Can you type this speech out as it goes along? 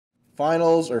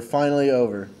Finals are finally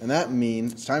over, and that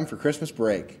means it's time for Christmas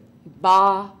break.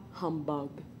 Bah humbug.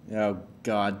 Oh,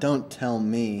 God, don't tell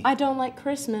me. I don't like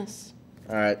Christmas.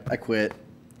 All right, I quit.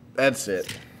 That's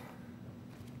it.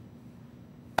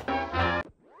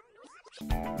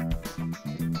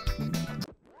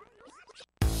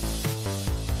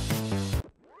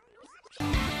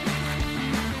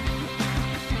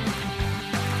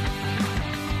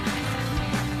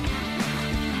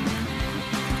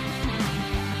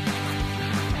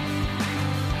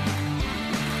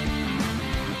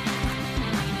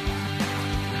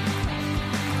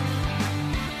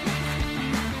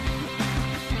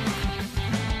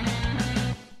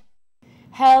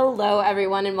 Hello,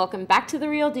 everyone, and welcome back to The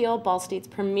Real Deal, Ball State's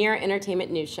premier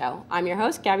entertainment news show. I'm your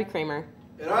host, Gabby Kramer.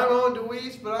 And I'm Owen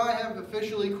DeWeese, but I have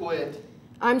officially quit.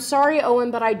 I'm sorry,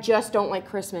 Owen, but I just don't like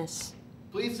Christmas.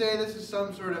 Please say this is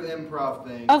some sort of improv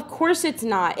thing. Of course it's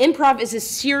not. Improv is a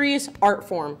serious art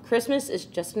form. Christmas is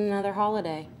just another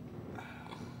holiday.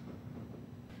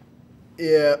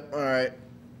 Yeah, all right.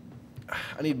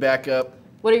 I need backup.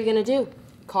 What are you going to do?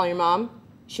 Call your mom?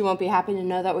 She won't be happy to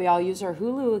know that we all use her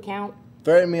Hulu account.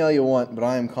 Threaten me all you want, but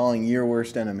I am calling your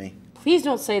worst enemy. Please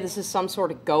don't say this is some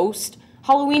sort of ghost.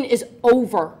 Halloween is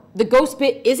over. The ghost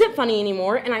bit isn't funny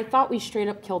anymore, and I thought we straight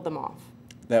up killed them off.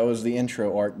 That was the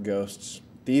intro arc, Ghosts.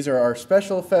 These are our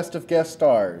special festive guest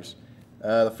stars.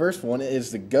 The first one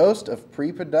is the ghost of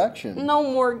pre-production. No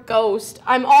more ghost.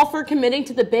 I'm all for committing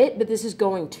to the bit, but this is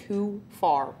going too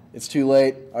far. It's too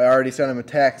late. I already sent them a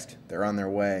text. They're on their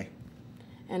way.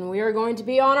 And we are going to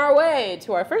be on our way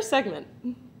to our first segment.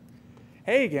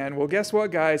 Hey again, well guess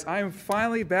what guys, I am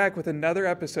finally back with another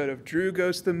episode of Drew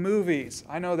Goes to the Movies.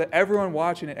 I know that everyone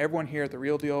watching and everyone here at The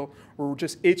Real Deal were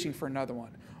just itching for another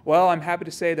one. Well, I'm happy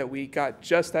to say that we got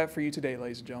just that for you today,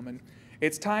 ladies and gentlemen.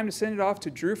 It's time to send it off to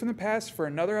Drew from the past for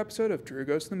another episode of Drew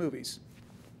Goes to the Movies.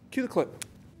 Cue the clip.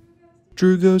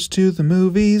 Drew Goes to the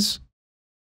Movies.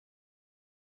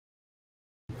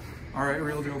 Alright,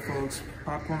 Real Deal folks,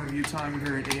 popcorn review time. We're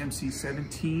here at AMC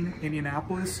 17,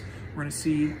 Indianapolis. We're going to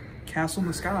see Castle in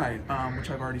the Sky,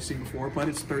 which I've already seen before, but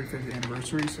it's 35th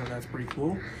anniversary, so that's pretty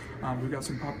cool. We've got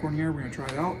some popcorn here. We're going to try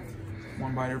it out.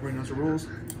 One bite, everybody knows the rules.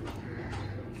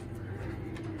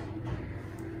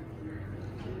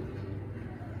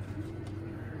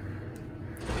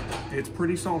 It's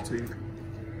pretty salty,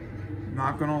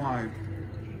 not gonna lie.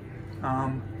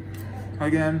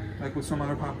 Again, like with some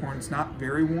other popcorn, it's not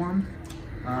very warm,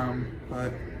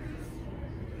 but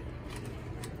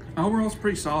overall it's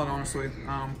pretty solid, honestly.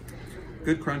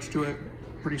 Good crunch to it,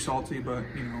 pretty salty, but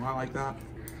you know, I like that.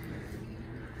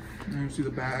 And you see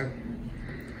the bag.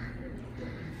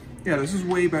 Yeah, this is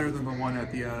way better than the one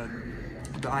at the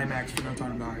IMAX for No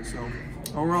Time to Die. So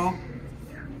overall,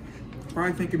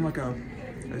 probably thinking like a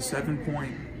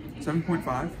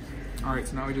 7.5. All right,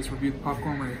 so now we just reviewed the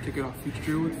popcorn. We're gonna kick it off Future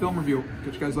Drew with film review.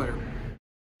 Catch you guys later.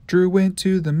 Drew went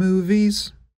to the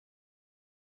movies.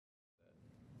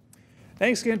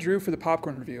 Thanks again, Drew, for the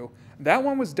popcorn review. That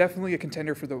one was definitely a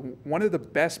contender for one of the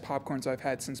best popcorns I've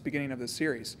had since the beginning of this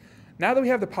series. Now that we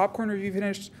have the popcorn review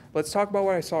finished, let's talk about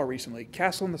what I saw recently,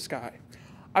 Castle in the Sky.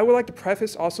 I would like to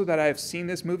preface also that I have seen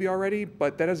this movie already,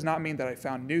 but that does not mean that I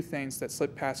found new things that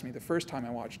slipped past me the first time I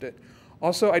watched it.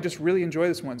 Also, I just really enjoy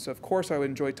this one, so of course I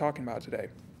would enjoy talking about it today.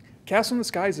 Castle in the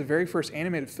Sky is the very first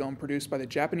animated film produced by the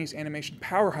Japanese animation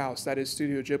powerhouse that is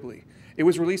Studio Ghibli. It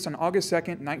was released on August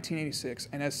 2nd, 1986,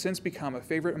 and has since become a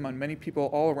favorite among many people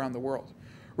all around the world.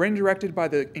 Written and directed by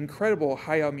the incredible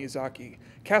Hayao Miyazaki,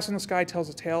 Castle in the Sky tells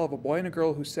a tale of a boy and a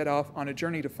girl who set off on a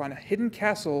journey to find a hidden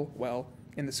castle, well,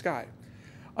 in the sky.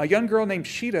 A young girl named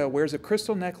Shida wears a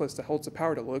crystal necklace that holds the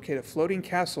power to locate a floating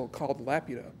castle called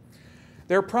Laputa.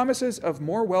 There are promises of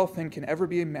more wealth than can ever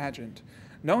be imagined.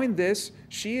 Knowing this,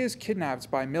 she is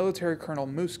kidnapped by military Colonel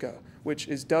Muska, which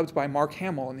is dubbed by Mark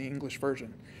Hamill in the English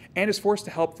version, and is forced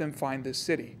to help them find this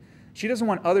city. She doesn't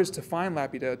want others to find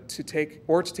Laputa to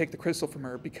take the crystal from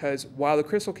her, because while the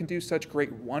crystal can do such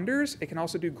great wonders, it can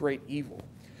also do great evil.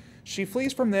 She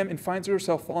flees from them and finds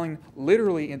herself falling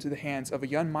literally into the hands of a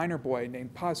young miner boy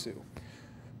named Pazu.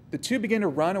 The two begin to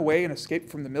run away and escape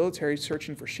from the military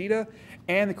searching for Shida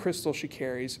and the crystal she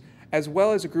carries, as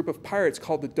well as a group of pirates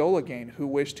called the Dola Gang who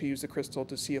wish to use the crystal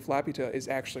to see if Laputa is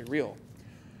actually real.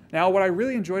 Now, what I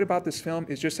really enjoyed about this film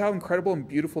is just how incredible and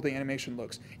beautiful the animation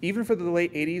looks, even for the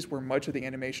late 80s where much of the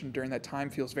animation during that time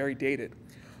feels very dated.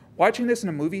 Watching this in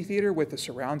a movie theater with the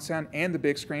surround sound and the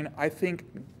big screen, I think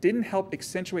didn't help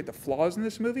accentuate the flaws in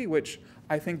this movie, which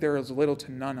I think there is little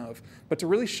to none of, but to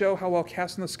really show how well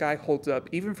Castle in the Sky holds up,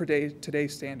 even for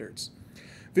today's standards.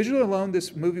 Visually alone,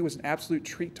 this movie was an absolute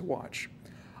treat to watch.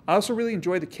 I also really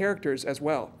enjoyed the characters as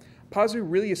well. Pazu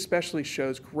really especially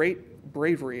shows great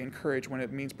bravery and courage when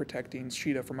it means protecting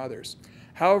Sheeta from others.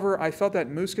 However, I felt that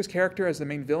Muska's character as the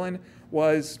main villain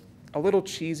was a little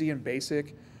cheesy and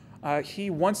basic. He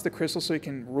wants the crystal so he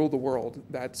can rule the world.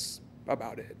 That's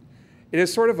about it. It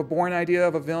is sort of a boring idea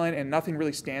of a villain, and nothing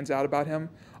really stands out about him,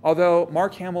 although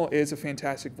Mark Hamill is a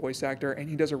fantastic voice actor, and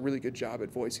he does a really good job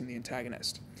at voicing the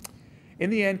antagonist. In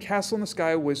the end, Castle in the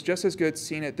Sky was just as good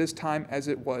seeing it this time as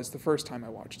it was the first time I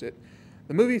watched it.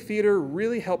 The movie theater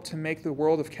really helped to make the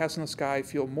world of Castle in the Sky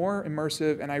feel more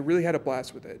immersive, and I really had a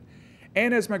blast with it.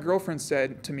 And as my girlfriend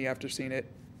said to me after seeing it,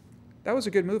 that was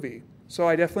a good movie. So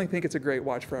I definitely think it's a great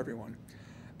watch for everyone.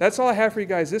 That's all I have for you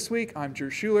guys this week. I'm Drew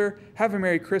Schuler. Have a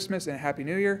Merry Christmas and a Happy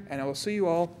New Year, and I will see you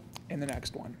all in the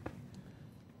next one.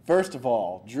 First of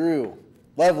all, Drew,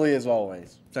 lovely as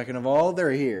always. Second of all,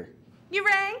 they're here. You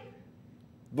rang?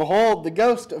 Behold, the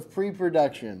ghost of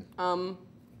pre-production.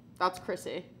 That's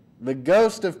Chrissy. The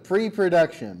ghost of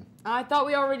pre-production. I thought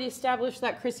we already established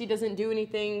that Chrissy doesn't do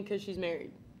anything because she's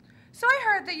married. So I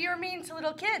heard that you're mean to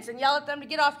little kids and yell at them to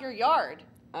get off your yard.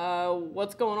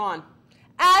 What's going on?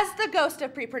 As the ghost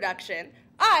of pre-production,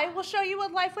 I will show you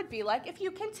what life would be like if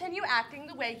you continue acting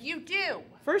the way you do.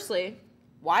 Firstly,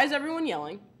 why is everyone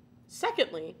yelling?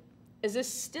 Secondly, is this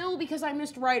still because I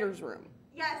missed writer's room?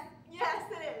 Yes,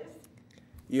 it is.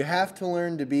 You have to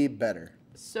learn to be better.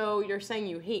 So you're saying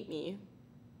you hate me?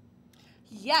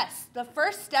 Yes, the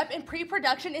first step in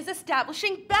pre-production is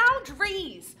establishing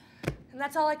boundaries. And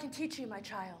that's all I can teach you, my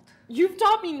child. You've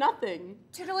taught me nothing.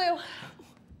 Toodaloo.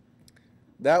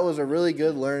 That was a really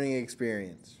good learning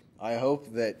experience. I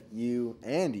hope that you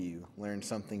learned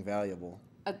something valuable.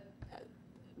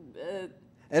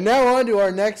 And now on to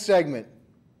our next segment.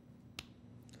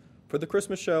 For the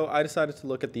Christmas show, I decided to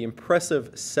look at the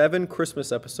impressive 7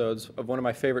 Christmas episodes of one of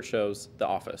my favorite shows, The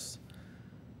Office.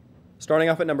 Starting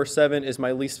off at number 7 is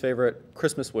my least favorite,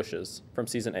 Christmas Wishes, from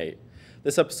season 8.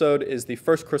 This episode is the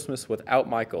first Christmas without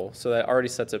Michael, so that already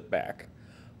sets it back.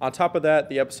 On top of that,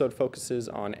 the episode focuses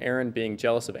on Aaron being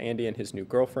jealous of Andy and his new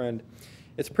girlfriend.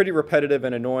 It's pretty repetitive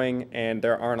and annoying, and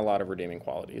there aren't a lot of redeeming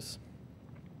qualities.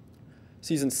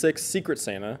 Season 6, Secret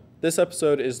Santa. This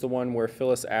episode is the one where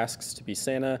Phyllis asks to be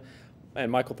Santa,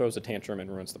 and Michael throws a tantrum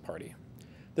and ruins the party.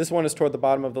 This one is toward the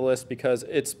bottom of the list because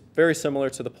it's very similar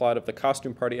to the plot of the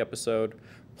costume party episode.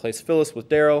 Replace Phyllis with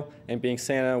Daryl, and being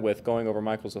Santa with going over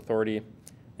Michael's authority,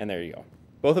 and there you go.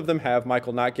 Both of them have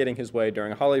Michael not getting his way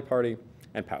during a holiday party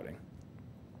and pouting.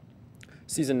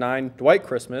 Season 9, Dwight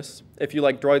Christmas. If you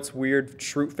like Dwight's weird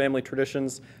Schrute family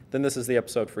traditions, then this is the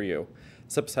episode for you.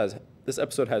 This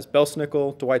episode has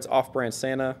Belsnickel, Dwight's off-brand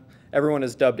Santa. Everyone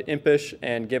is dubbed impish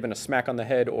and given a smack on the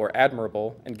head, or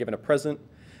admirable and given a present.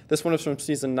 This one is from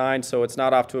season 9, so it's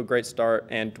not off to a great start,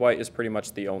 and Dwight is pretty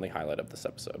much the only highlight of this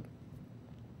episode.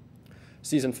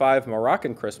 Season 5,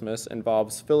 Moroccan Christmas,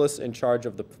 involves Phyllis in charge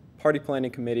of the party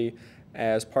planning committee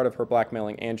as part of her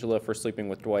blackmailing Angela for sleeping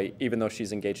with Dwight, even though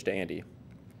she's engaged to Andy.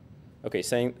 Okay,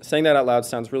 saying that out loud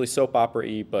sounds really soap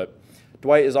opera-y, but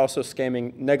Dwight is also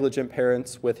scamming negligent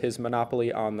parents with his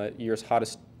monopoly on the year's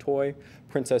hottest toy,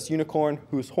 Princess Unicorn,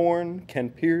 whose horn can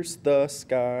pierce the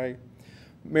sky.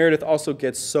 Meredith also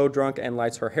gets so drunk and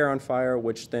lights her hair on fire,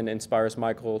 which then inspires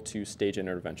Michael to stage an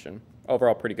intervention.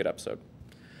 Overall, pretty good episode.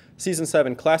 Season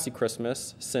 7, Classy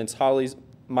Christmas. Since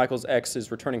Michael's ex is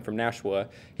returning from Nashua,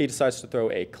 he decides to throw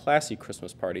a classy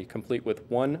Christmas party, complete with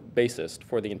one bassist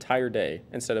for the entire day,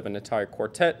 instead of an entire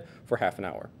quartet for half an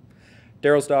hour.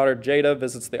 Daryl's daughter, Jada,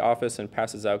 visits the office and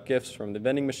passes out gifts from the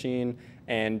vending machine,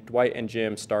 and Dwight and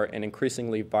Jim start an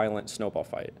increasingly violent snowball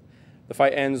fight. The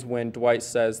fight ends when Dwight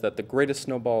says that the greatest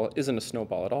snowball isn't a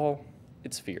snowball at all,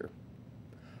 it's fear.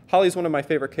 Holly's one of my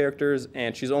favorite characters,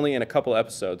 and she's only in a couple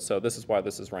episodes, so this is why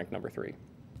this is ranked number 3.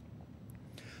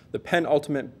 The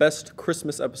penultimate best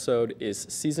Christmas episode is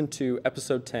Season 2,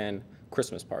 Episode 10,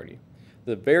 Christmas Party.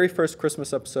 The very first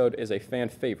Christmas episode is a fan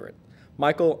favorite.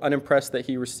 Michael, unimpressed that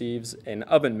he receives an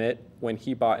oven mitt when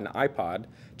he bought an iPod,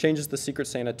 changes the Secret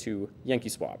Santa to Yankee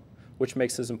Swap, which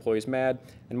makes his employees mad,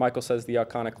 and Michael says the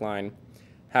iconic line,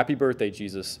 "Happy birthday,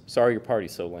 Jesus. Sorry your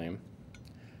party's so lame."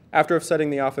 After upsetting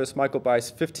the office, Michael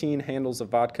buys 15 handles of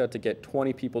vodka to get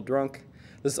 20 people drunk.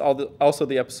 This is also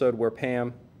the episode where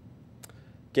Pam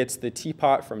gets the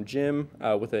teapot from Jim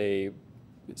with a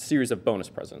series of bonus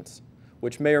presents,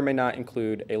 which may or may not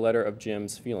include a letter of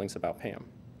Jim's feelings about Pam.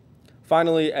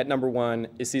 Finally, at number 1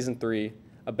 is Season 3,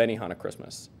 A Benihana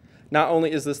Christmas. Not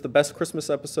only is this the best Christmas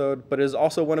episode, but it is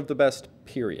also one of the best,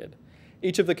 period.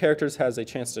 Each of the characters has a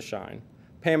chance to shine.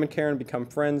 Pam and Karen become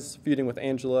friends, feuding with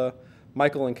Angela.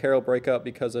 Michael and Carol break up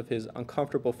because of his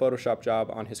uncomfortable Photoshop job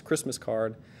on his Christmas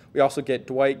card. We also get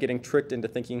Dwight getting tricked into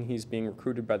thinking he's being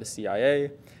recruited by the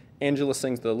CIA. Angela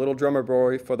sings the Little Drummer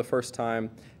Boy for the first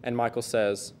time, and Michael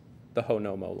says the Ho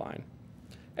No Mo line.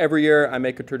 Every year, I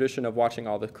make a tradition of watching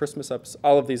all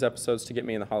of these episodes to get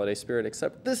me in the holiday spirit,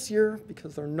 except this year,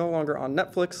 because they're no longer on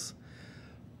Netflix.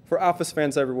 For Office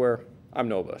fans everywhere, I'm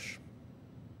Noah Bush.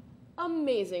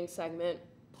 Amazing segment.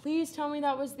 Please tell me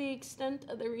that was the extent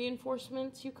of the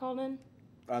reinforcements you called in.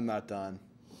 I'm not done.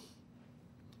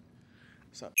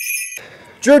 So,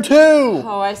 Drew 2!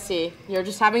 Oh, I see. You're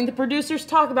just having the producers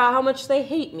talk about how much they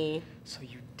hate me. So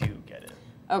you do get it.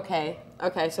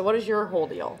 Okay, so what is your whole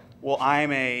deal? Well,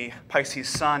 I'm a Pisces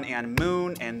sun and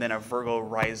moon, and then a Virgo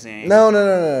rising. No,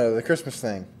 the Christmas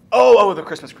thing. Oh, the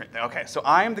Christmas print thing. Okay, so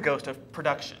I am the ghost of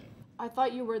production. I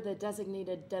thought you were the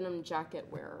designated denim jacket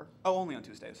wearer. Oh, only on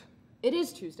Tuesdays. It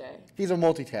is Tuesday. He's a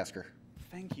multitasker.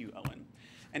 Thank you, Owen.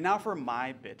 And now for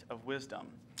my bit of wisdom.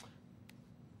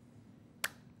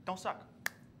 Don't suck.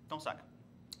 Don't suck.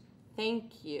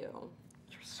 Thank you.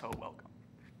 You're so welcome.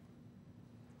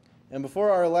 And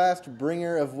before our last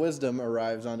bringer of wisdom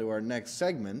arrives onto our next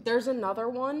segment, There's another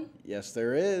one? yes,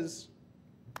 there is.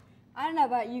 I don't know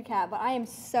about you, Kat, but I am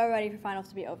so ready for finals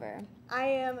to be over. I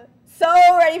am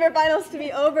so ready for finals to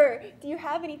be over. Do you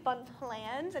have any fun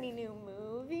plans? Any new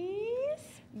movies?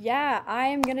 Yeah, I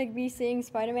am going to be seeing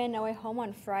Spider-Man No Way Home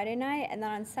on Friday night, and then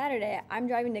on Saturday, I'm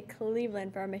driving to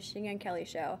Cleveland for a Machine Gun Kelly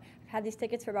show. I've had these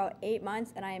tickets for about 8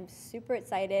 months, and I am super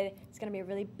excited. It's going to be a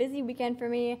really busy weekend for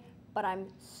me, but I'm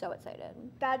so excited.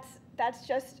 That's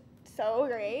just so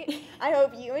great. I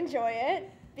hope you enjoy it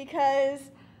because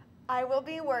I will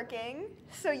be working,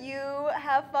 so you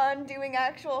have fun doing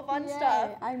actual fun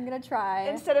stuff I'm going to try.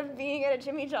 instead of being at a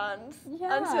Jimmy John's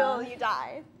Yeah. until you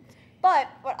die. But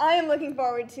what I am looking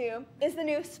forward to is the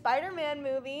new Spider-Man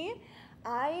movie.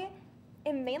 I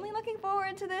am mainly looking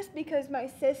forward to this because my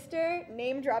sister,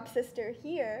 name drop sister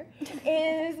here,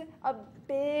 is a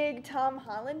big Tom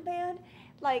Holland fan.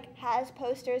 Like, has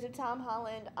posters of Tom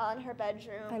Holland on her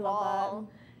bedroom I love wall. that.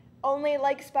 Only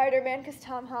like Spider-Man because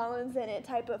Tom Holland's in it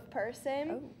type of person.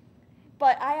 Oh.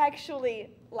 But I actually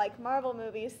like Marvel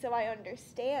movies, so I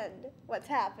understand what's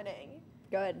happening.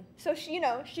 Good. So she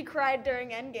cried during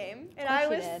Endgame, and course I she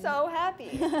was did. so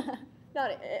happy.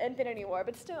 Not Infinity War,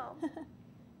 but still.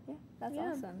 Yeah, that's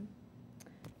Yeah.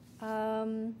 awesome.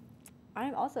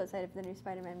 I'm also excited for the new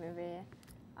Spider-Man movie.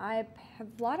 I have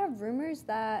a lot of rumors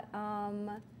that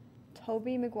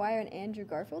Tobey Maguire and Andrew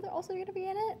Garfield are also going to be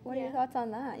in it. What are your Yeah. thoughts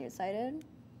on that? You excited?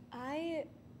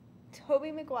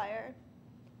 Tobey Maguire,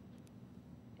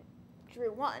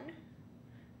 Drew 1,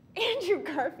 Andrew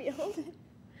Garfield,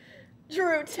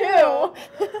 Drew 2.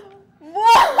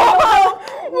 Whoa!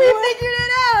 We figured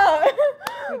it out!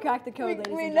 We cracked the code,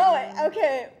 ladies We and know it. gentlemen.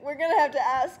 Okay, we're gonna have to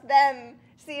ask them,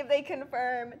 see if they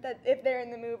confirm that if they're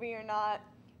in the movie or not.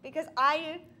 Because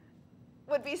I'm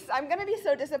gonna be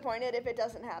so disappointed if it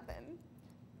doesn't happen.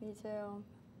 Me too.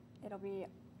 It'll be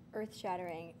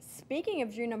earth-shattering. Speaking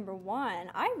of Drew number 1,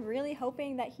 I'm really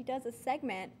hoping that he does a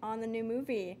segment on the new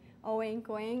movie. Oh, wink,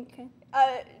 wink.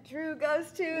 Drew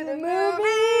goes to the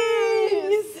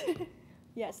movies!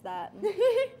 Yes, that.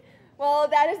 Well,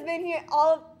 that has been here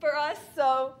all for us,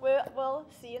 so we'll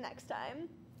see you next time.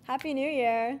 Happy New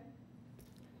Year.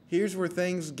 Here's where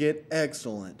things get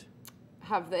excellent.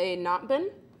 Have they not been?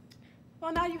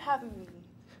 Well, now you have me.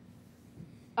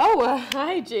 Oh,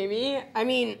 hi, Jamie. I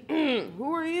mean,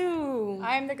 who are you?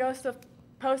 I'm the ghost of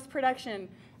post-production.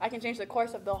 I can change the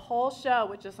course of the whole show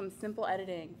with just some simple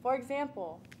editing. For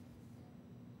example,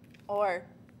 or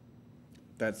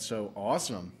That's so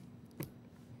awesome.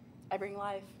 I bring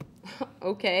life.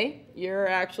 Okay, you're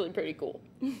actually pretty cool.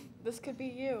 This could be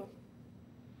you.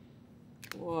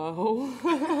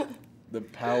 Whoa. The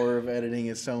power of editing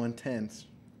is so intense.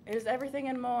 It is everything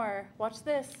and more. Watch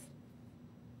this.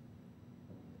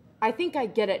 I think I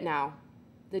get it now.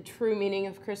 The true meaning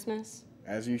of Christmas.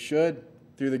 As you should.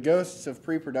 Through the ghosts of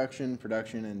pre-production,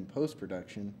 production, and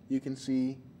post-production, you can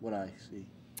see what I see.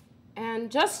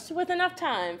 And just with enough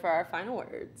time for our final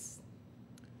words.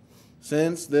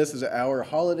 Since this is our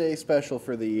holiday special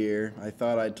for the year, I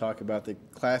thought I'd talk about the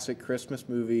classic Christmas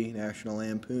movie, National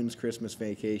Lampoon's Christmas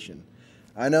Vacation.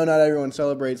 I know not everyone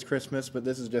celebrates Christmas, but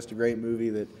this is just a great movie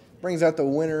that brings out the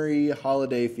wintry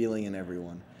holiday feeling in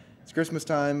everyone. It's Christmas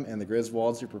time, and the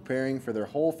Griswolds are preparing for their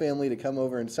whole family to come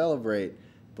over and celebrate,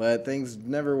 but things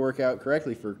never work out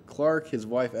correctly for Clark, his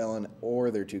wife Ellen, or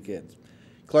their 2 kids.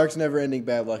 Clark's never-ending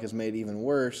bad luck is made even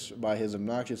worse by his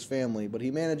obnoxious family, but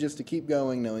he manages to keep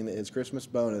going knowing that his Christmas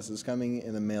bonus is coming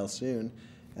in the mail soon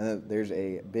and that there's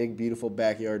a big, beautiful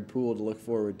backyard pool to look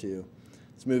forward to.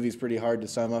 This movie's pretty hard to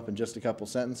sum up in just a couple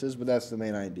sentences, but that's the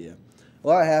main idea. A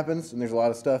lot happens, and there's a lot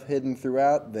of stuff hidden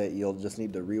throughout that you'll just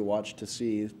need to rewatch to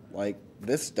see, like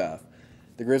this stuff.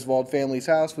 The Griswold family's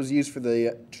house was used for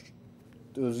the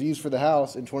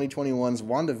house in 2021's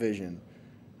WandaVision.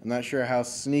 I'm not sure how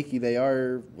sneaky they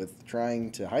are with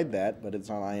trying to hide that, but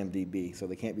it's on IMDb, so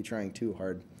they can't be trying too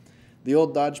hard. The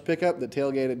old Dodge pickup that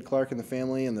tailgated Clark and the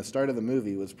family in the start of the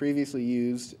movie was previously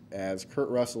used as Kurt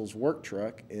Russell's work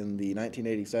truck in the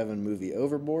 1987 movie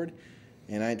Overboard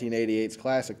and 1988's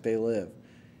classic They Live.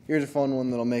 Here's a fun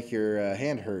one that'll make your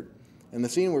hand hurt. In the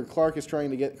scene where Clark is trying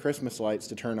to get Christmas lights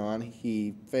to turn on,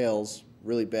 he fails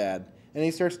really bad, and he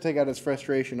starts to take out his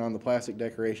frustration on the plastic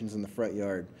decorations in the front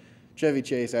yard. Chevy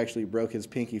Chase actually broke his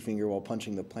pinky finger while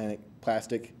punching the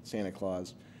plastic Santa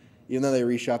Claus. Even though they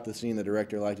reshot the scene, the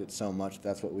director liked it so much,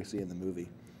 that's what we see in the movie.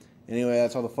 Anyway,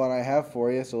 that's all the fun I have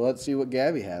for you, so let's see what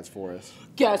Gabby has for us.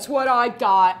 Guess what I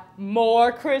got?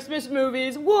 More Christmas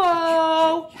movies.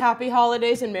 Whoa! Happy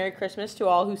holidays and Merry Christmas to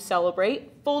all who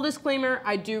celebrate. Full disclaimer,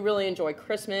 I do really enjoy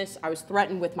Christmas. I was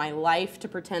threatened with my life to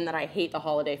pretend that I hate the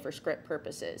holiday for script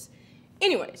purposes.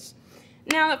 Anyways,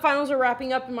 now that finals are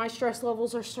wrapping up and my stress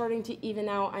levels are starting to even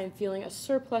out, I am feeling a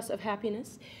surplus of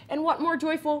happiness. And what more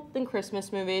joyful than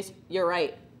Christmas movies? You're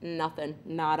right, nothing,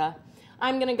 nada.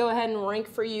 I'm gonna go ahead and rank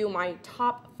for you my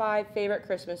top 5 favorite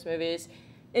Christmas movies.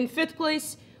 In 5th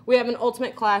place, we have an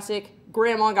ultimate classic,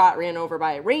 Grandma Got Ran Over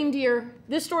by a Reindeer.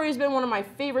 This story has been one of my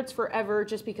favorites forever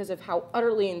just because of how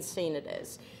utterly insane it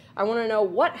is. I want to know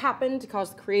what happened to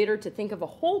cause the creator to think of a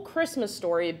whole Christmas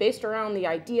story based around the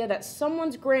idea that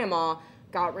someone's grandma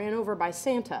got ran over by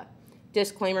Santa.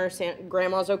 Disclaimer,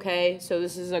 grandma's okay, so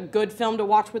this is a good film to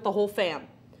watch with the whole fam.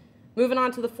 Moving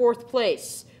on to the 4th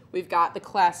place, we've got the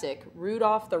classic,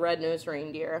 Rudolph the Red-Nosed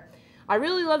Reindeer. I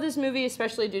really love this movie,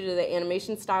 especially due to the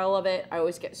animation style of it. I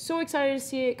always get so excited to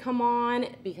see it come on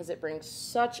because it brings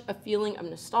such a feeling of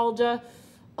nostalgia.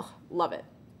 Oh, love it.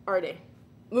 Alrighty,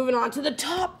 moving on to the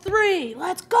top 3.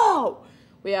 Let's go!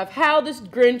 We have How the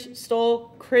Grinch Stole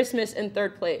Christmas in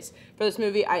 3rd place. For this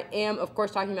movie, I am, of course,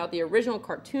 talking about the original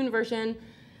cartoon version.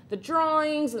 The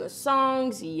drawings and the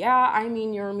songs, yeah, I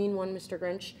mean, you're a mean one, Mr.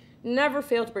 Grinch, never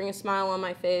fail to bring a smile on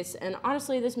my face, and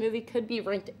honestly, this movie could be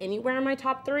ranked anywhere in my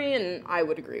top 3, and I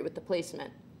would agree with the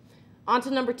placement. On to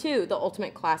number 2, the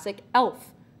ultimate classic,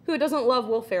 Elf. Who doesn't love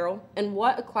Will Ferrell? And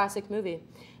what a classic movie.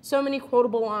 So many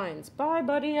quotable lines. Bye,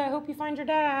 buddy, I hope you find your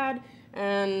dad.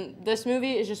 And this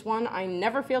movie is just one I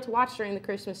never fail to watch during the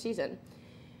Christmas season.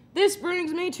 This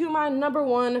brings me to my number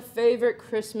 1 favorite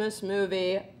Christmas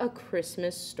movie, A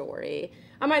Christmas Story.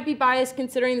 I might be biased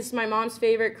considering this is my mom's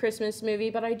favorite Christmas movie,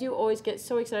 but I do always get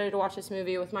so excited to watch this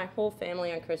movie with my whole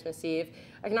family on Christmas Eve.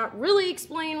 I cannot really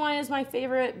explain why it's my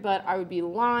favorite, but I would be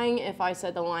lying if I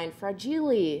said the line,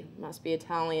 "Fragile, must be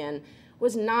Italian,"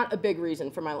 was not a big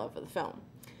reason for my love of the film.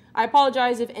 I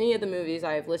apologize if any of the movies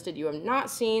I have listed you have not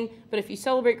seen, but if you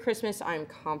celebrate Christmas, I am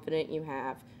confident you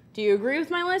have. Do you agree with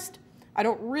my list? I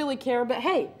don't really care, but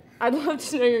hey, I'd love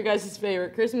to know your guys'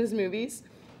 favorite Christmas movies.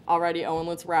 Alrighty, Owen,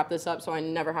 let's wrap this up so I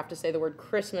never have to say the word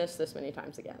Christmas this many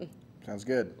times again. Sounds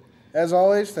good. As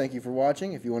always, thank you for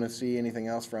watching. If you want to see anything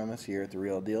else from us here at The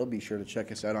Real Deal, be sure to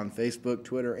check us out on Facebook,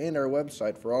 Twitter, and our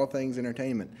website for all things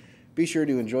entertainment. Be sure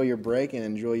to enjoy your break and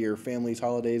enjoy your family's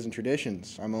holidays and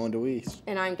traditions. I'm Owen DeWeese.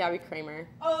 And I'm Gabby Kramer.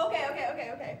 Oh,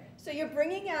 okay. So you're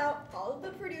bringing out all of the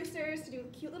producers to do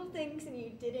cute little things and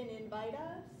you didn't invite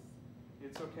us?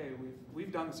 It's okay.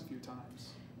 We've done this a few times.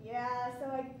 Yeah, so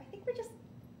I think we're just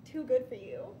too good for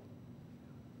you.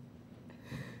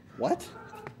 What?